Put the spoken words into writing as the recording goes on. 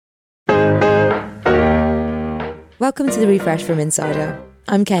Welcome to the Refresh from Insider.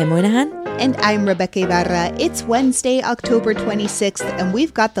 I'm Kay Moynihan. And I'm Rebecca Ibarra. It's Wednesday, October 26th, and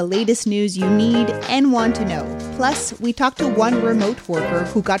we've got the latest news you need and want to know. Plus, we talked to one remote worker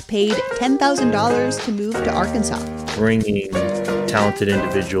who got paid $10,000 to move to Arkansas. Bringing talented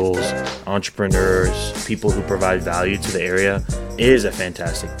individuals, entrepreneurs, people who provide value to the area is a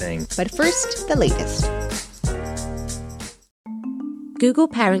fantastic thing. But first, the latest. Google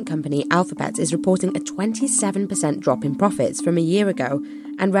parent company Alphabet is reporting a 27% drop in profits from a year ago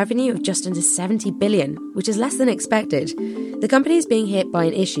and revenue of just under $70 billion, which is less than expected. The company is being hit by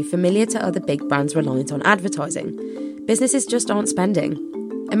an issue familiar to other big brands reliant on advertising. Businesses just aren't spending.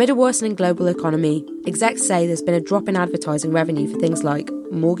 Amid a worsening global economy, execs say there's been a drop in advertising revenue for things like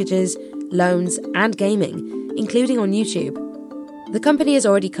mortgages, loans, and gaming, including on YouTube. The company has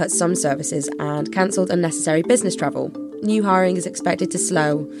already cut some services and cancelled unnecessary business travel. New hiring is expected to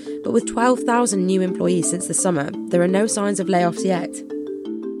slow, but with 12,000 new employees since the summer, there are no signs of layoffs yet.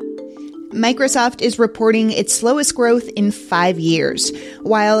 Microsoft is reporting its slowest growth in 5 years.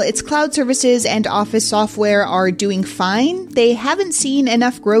 While its cloud services and Office software are doing fine, they haven't seen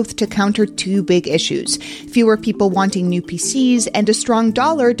enough growth to counter two big issues: fewer people wanting new PCs and a strong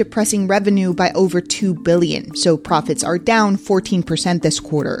dollar depressing revenue by over $2 billion, so profits are down 14% this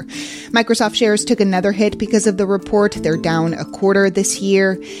quarter. Microsoft shares took another hit because of the report. They're down a quarter this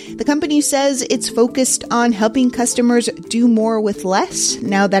year. The company says it's focused on helping customers do more with less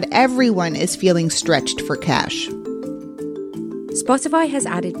now that everyone is feeling stretched for cash. Spotify has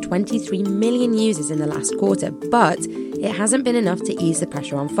added 23 million users in the last quarter, but it hasn't been enough to ease the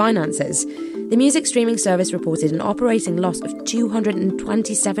pressure on finances. The music streaming service reported an operating loss of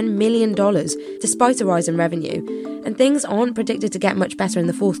 $227 million, despite a rise in revenue, and things aren't predicted to get much better in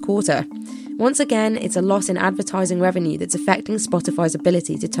the fourth quarter. Once again, it's a loss in advertising revenue that's affecting Spotify's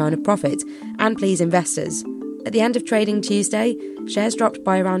ability to turn a profit and please investors. At the end of trading Tuesday, shares dropped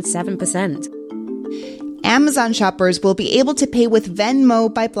by around 7%. Amazon shoppers will be able to pay with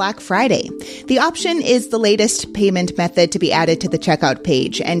Venmo by Black Friday. The option is the latest payment method to be added to the checkout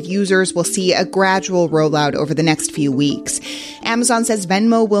page, and users will see a gradual rollout over the next few weeks. Amazon says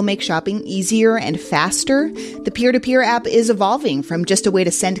Venmo will make shopping easier and faster. The peer-to-peer app is evolving from just a way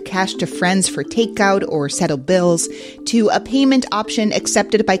to send cash to friends for takeout or settle bills to a payment option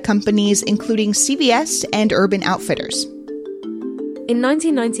accepted by companies including CVS and Urban Outfitters. In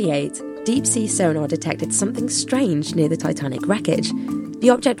 1998, deep-sea sonar detected something strange near the Titanic wreckage. The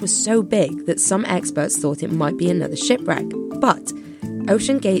object was so big that some experts thought it might be another shipwreck. But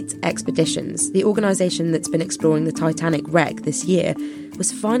OceanGate Expeditions, the organisation that's been exploring the Titanic wreck this year,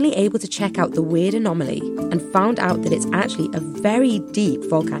 was finally able to check out the weird anomaly and found out that it's actually a very deep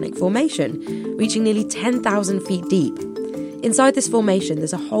volcanic formation, reaching nearly 10,000 feet deep. Inside this formation,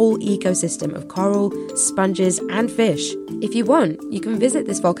 there's a whole ecosystem of coral, sponges, and fish. If you want, you can visit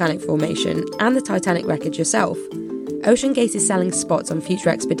this volcanic formation and the Titanic wreckage yourself. OceanGate is selling spots on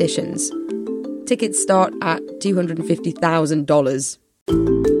future expeditions. Tickets start at $250,000.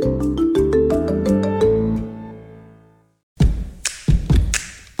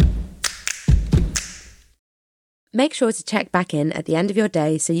 Make sure to check back in at the end of your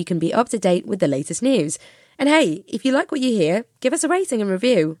day so you can be up to date with the latest news. And hey, if you like what you hear, give us a rating and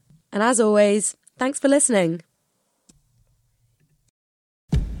review. And as always, thanks for listening.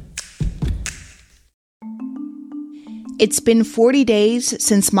 It's been 40 days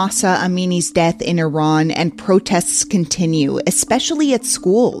since Mahsa Amini's death in Iran, and protests continue, especially at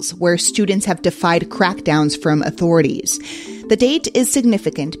schools, where students have defied crackdowns from authorities. The date is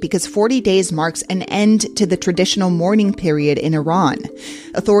significant because 40 days marks an end to the traditional mourning period in Iran.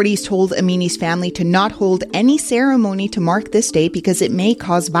 Authorities told Amini's family to not hold any ceremony to mark this day because it may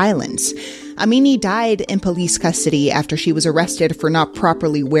cause violence. Amini died in police custody after she was arrested for not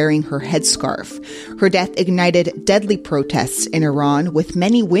properly wearing her headscarf. Her death ignited deadly protests in Iran, with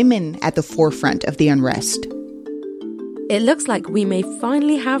many women at the forefront of the unrest. It looks like we may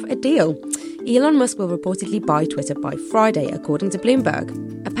finally have a deal. Elon Musk will reportedly buy Twitter by Friday, according to Bloomberg.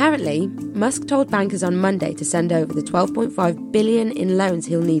 Apparently, Musk told bankers on Monday to send over the $12.5 billion in loans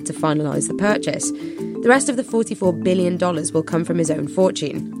he'll need to finalise the purchase. The rest of the $44 billion will come from his own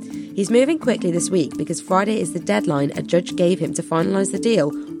fortune. He's moving quickly this week because Friday is the deadline a judge gave him to finalise the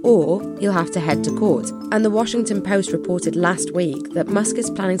deal, or he'll have to head to court. And the Washington Post reported last week that Musk is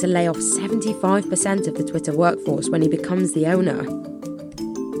planning to lay off 75% of the Twitter workforce when he becomes the owner.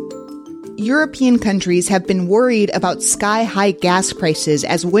 European countries have been worried about sky-high gas prices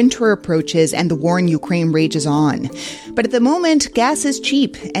as winter approaches and the war in Ukraine rages on. But at the moment, gas is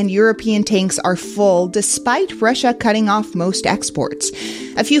cheap and European tanks are full despite Russia cutting off most exports.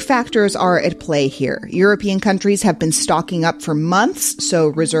 A few factors are at play here. European countries have been stocking up for months, so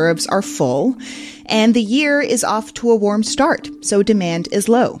reserves are full. And the year is off to a warm start, so demand is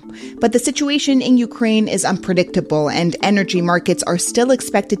low. But the situation in Ukraine is unpredictable, and energy markets are still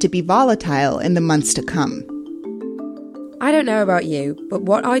expected to be volatile in the months to come. I don't know about you, but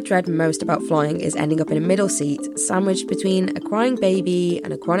what I dread most about flying is ending up in a middle seat, sandwiched between a crying baby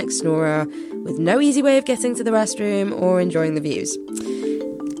and a chronic snorer, with no easy way of getting to the restroom or enjoying the views.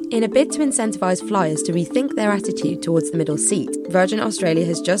 In a bid to incentivise flyers to rethink their attitude towards the middle seat, Virgin Australia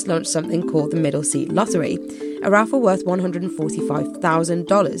has just launched something called the Middle Seat Lottery, a raffle worth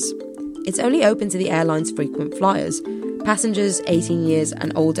 $145,000. It's only open to the airline's frequent flyers. Passengers 18 years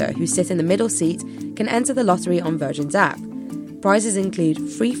and older who sit in the middle seat can enter the lottery on Virgin's app. Prizes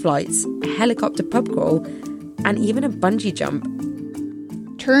include free flights, a helicopter pub crawl, and even a bungee jump.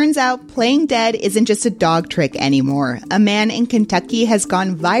 Turns out playing dead isn't just a dog trick anymore. A man in Kentucky has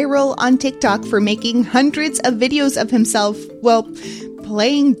gone viral on TikTok for making hundreds of videos of himself,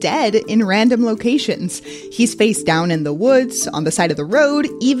 playing dead in random locations. He's face down in the woods, on the side of the road,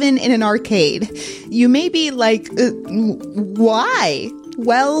 even in an arcade. You may be like, why?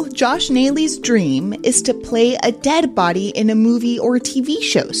 Well, Josh Naley's dream is to play a dead body in a movie or a TV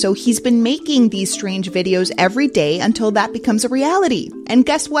show, so he's been making these strange videos every day until that becomes a reality. And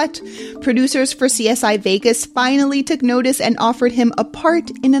guess what? Producers for CSI Vegas finally took notice and offered him a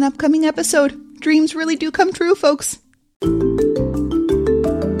part in an upcoming episode. Dreams really do come true, folks.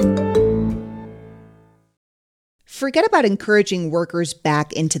 Forget about encouraging workers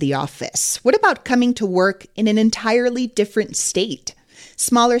back into the office. What about coming to work in an entirely different state?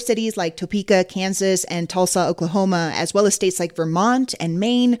 Smaller cities like Topeka, Kansas, and Tulsa, Oklahoma, as well as states like Vermont and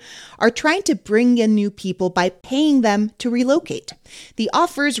Maine, are trying to bring in new people by paying them to relocate. The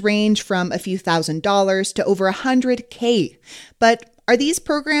offers range from a few $1,000s to over $100K. But are these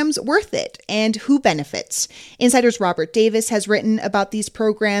programs worth it? And who benefits? Insider's Robert Davis has written about these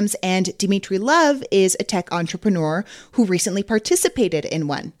programs, and Dimitri Love is a tech entrepreneur who recently participated in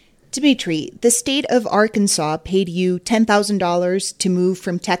one. Dimitri, the state of Arkansas paid you $10,000 to move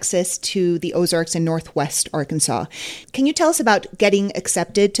from Texas to the Ozarks in Northwest Arkansas. Can you tell us about getting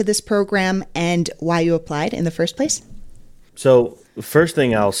accepted to this program and why you applied in the first place? So the first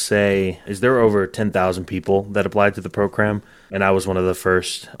thing I'll say is there were over 10,000 people that applied to the program, and I was one of the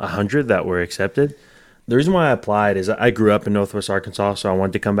first 100 that were accepted. The reason why I applied is I grew up in Northwest Arkansas, so I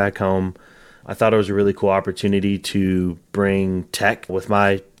wanted to come back home. I thought it was a really cool opportunity to bring tech with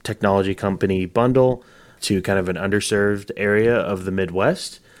my technology company bundle to kind of an underserved area of the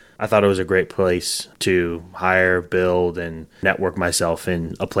Midwest. I thought it was a great place to hire, build, and network myself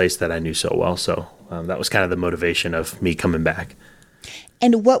in a place that I knew so well. So that was kind of the motivation of me coming back.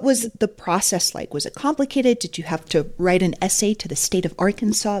 And what was the process like? Was it complicated? Did you have to write an essay to the state of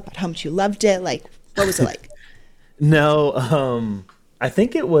Arkansas about how much you loved it? Like, what was it like? No, I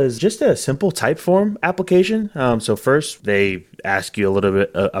think it was just a simple type form application. So first they ask you a little bit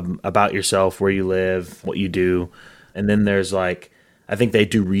about yourself, where you live, what you do. And then there's I think they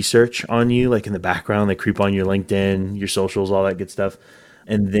do research on you, like in the background. They creep on your LinkedIn, your socials, all that good stuff.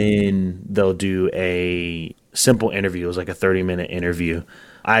 And then they'll do a simple interview. It was like a 30-minute interview.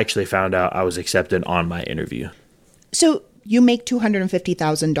 I actually found out I was accepted on my interview. So you make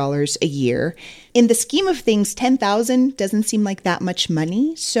 $250,000 a year. In the scheme of things, $10,000 doesn't seem like that much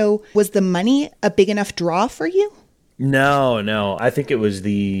money. So was the money a big enough draw for you? No. I think it was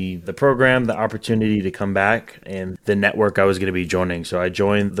the program, the opportunity to come back, and the network I was going to be joining. So I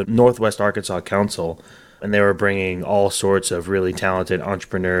joined the Northwest Arkansas Council, and they were bringing all sorts of really talented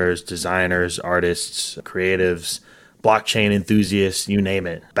entrepreneurs, designers, artists, creatives, blockchain enthusiasts, you name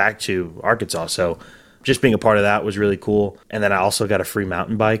it, back to Arkansas. So just being a part of that was really cool. And then I also got a free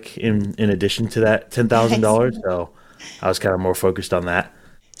mountain bike in addition to that $10,000. So I was kind of more focused on that.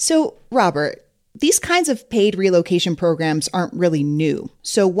 So, Robert, these kinds of paid relocation programs aren't really new.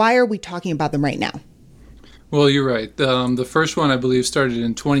 So why are we talking about them right now? Well, you're right. The first one, I believe, started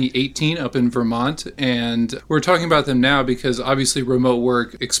in 2018 up in Vermont. And we're talking about them now because obviously remote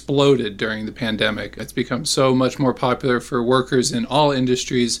work exploded during the pandemic. It's become so much more popular for workers in all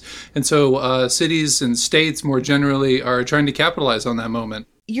industries. And so cities and states more generally are trying to capitalize on that moment.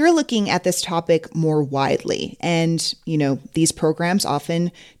 You're looking at this topic more widely. And, these programs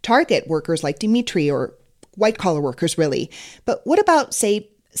often target workers like Dimitri or white-collar workers, really. But what about, say,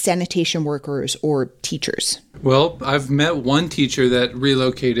 sanitation workers or teachers? Well, I've met one teacher that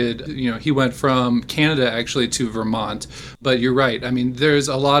relocated. He went from Canada actually to Vermont. But you're right. I mean, there's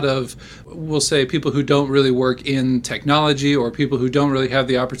a lot of, we'll say, people who don't really work in technology or people who don't really have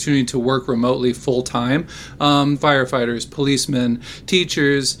the opportunity to work remotely full time. Firefighters, policemen,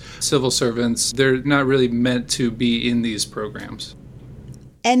 teachers, civil servants, they're not really meant to be in these programs.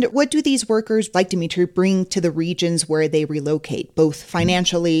 And what do these workers, like Dimitri, bring to the regions where they relocate, both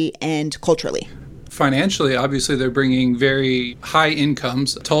financially and culturally? Financially, obviously, they're bringing very high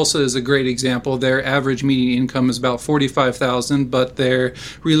incomes. Tulsa is a great example. Their average median income is about $45,000, but their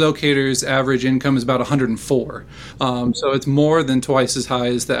relocators' average income is about $104,000. So it's more than twice as high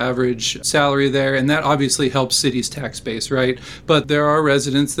as the average salary there, and that obviously helps cities' tax base, right? But there are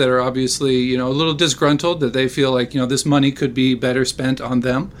residents that are obviously, a little disgruntled that they feel like, this money could be better spent on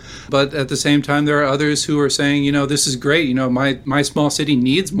them. But at the same time, there are others who are saying, this is great. My small city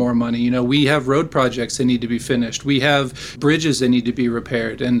needs more money. We have road projects that need to be finished. We have bridges that need to be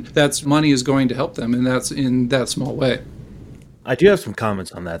repaired, and that's money is going to help them, and that's in that small way. I do have some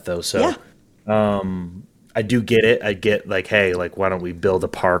comments on that, though. So, I do get it. I get hey, why don't we build a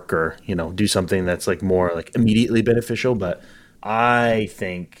park or do something that's more immediately beneficial? But I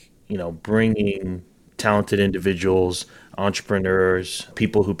think bringing talented individuals, entrepreneurs,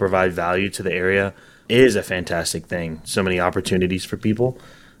 people who provide value to the area is a fantastic thing. So many opportunities for people.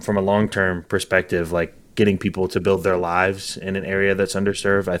 From a long-term perspective, getting people to build their lives in an area that's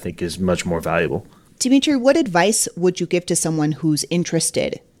underserved, I think is much more valuable. Dimitri, what advice would you give to someone who's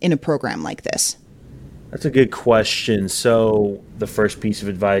interested in a program like this? That's a good question. So the first piece of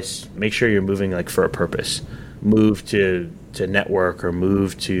advice, make sure you're moving for a purpose. Move to network or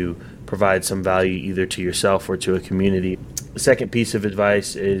move to provide some value either to yourself or to a community. The second piece of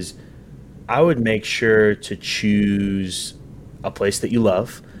advice is I would make sure to choose a place that you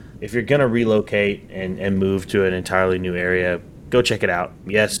love. If you're going to relocate and move to an entirely new area, go check it out.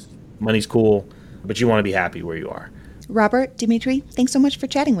 Yes, money's cool, but you want to be happy where you are. Robert, Dimitri, thanks so much for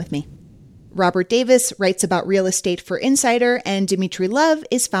chatting with me. Robert Davis writes about real estate for Insider, and Dimitri Love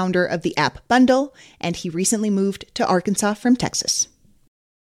is founder of the app Bundle, and he recently moved to Arkansas from Texas.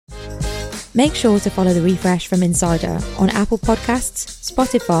 Make sure to follow The Refresh from Insider on Apple Podcasts,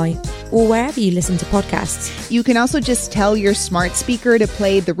 Spotify, or wherever you listen to podcasts. You can also just tell your smart speaker to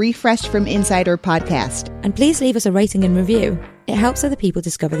play the Refresh from Insider podcast. And please leave us a rating and review. It helps other people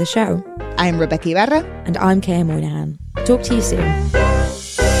discover the show. I'm Rebecca Ibarra. And I'm Kaya Moynihan. Talk to you soon.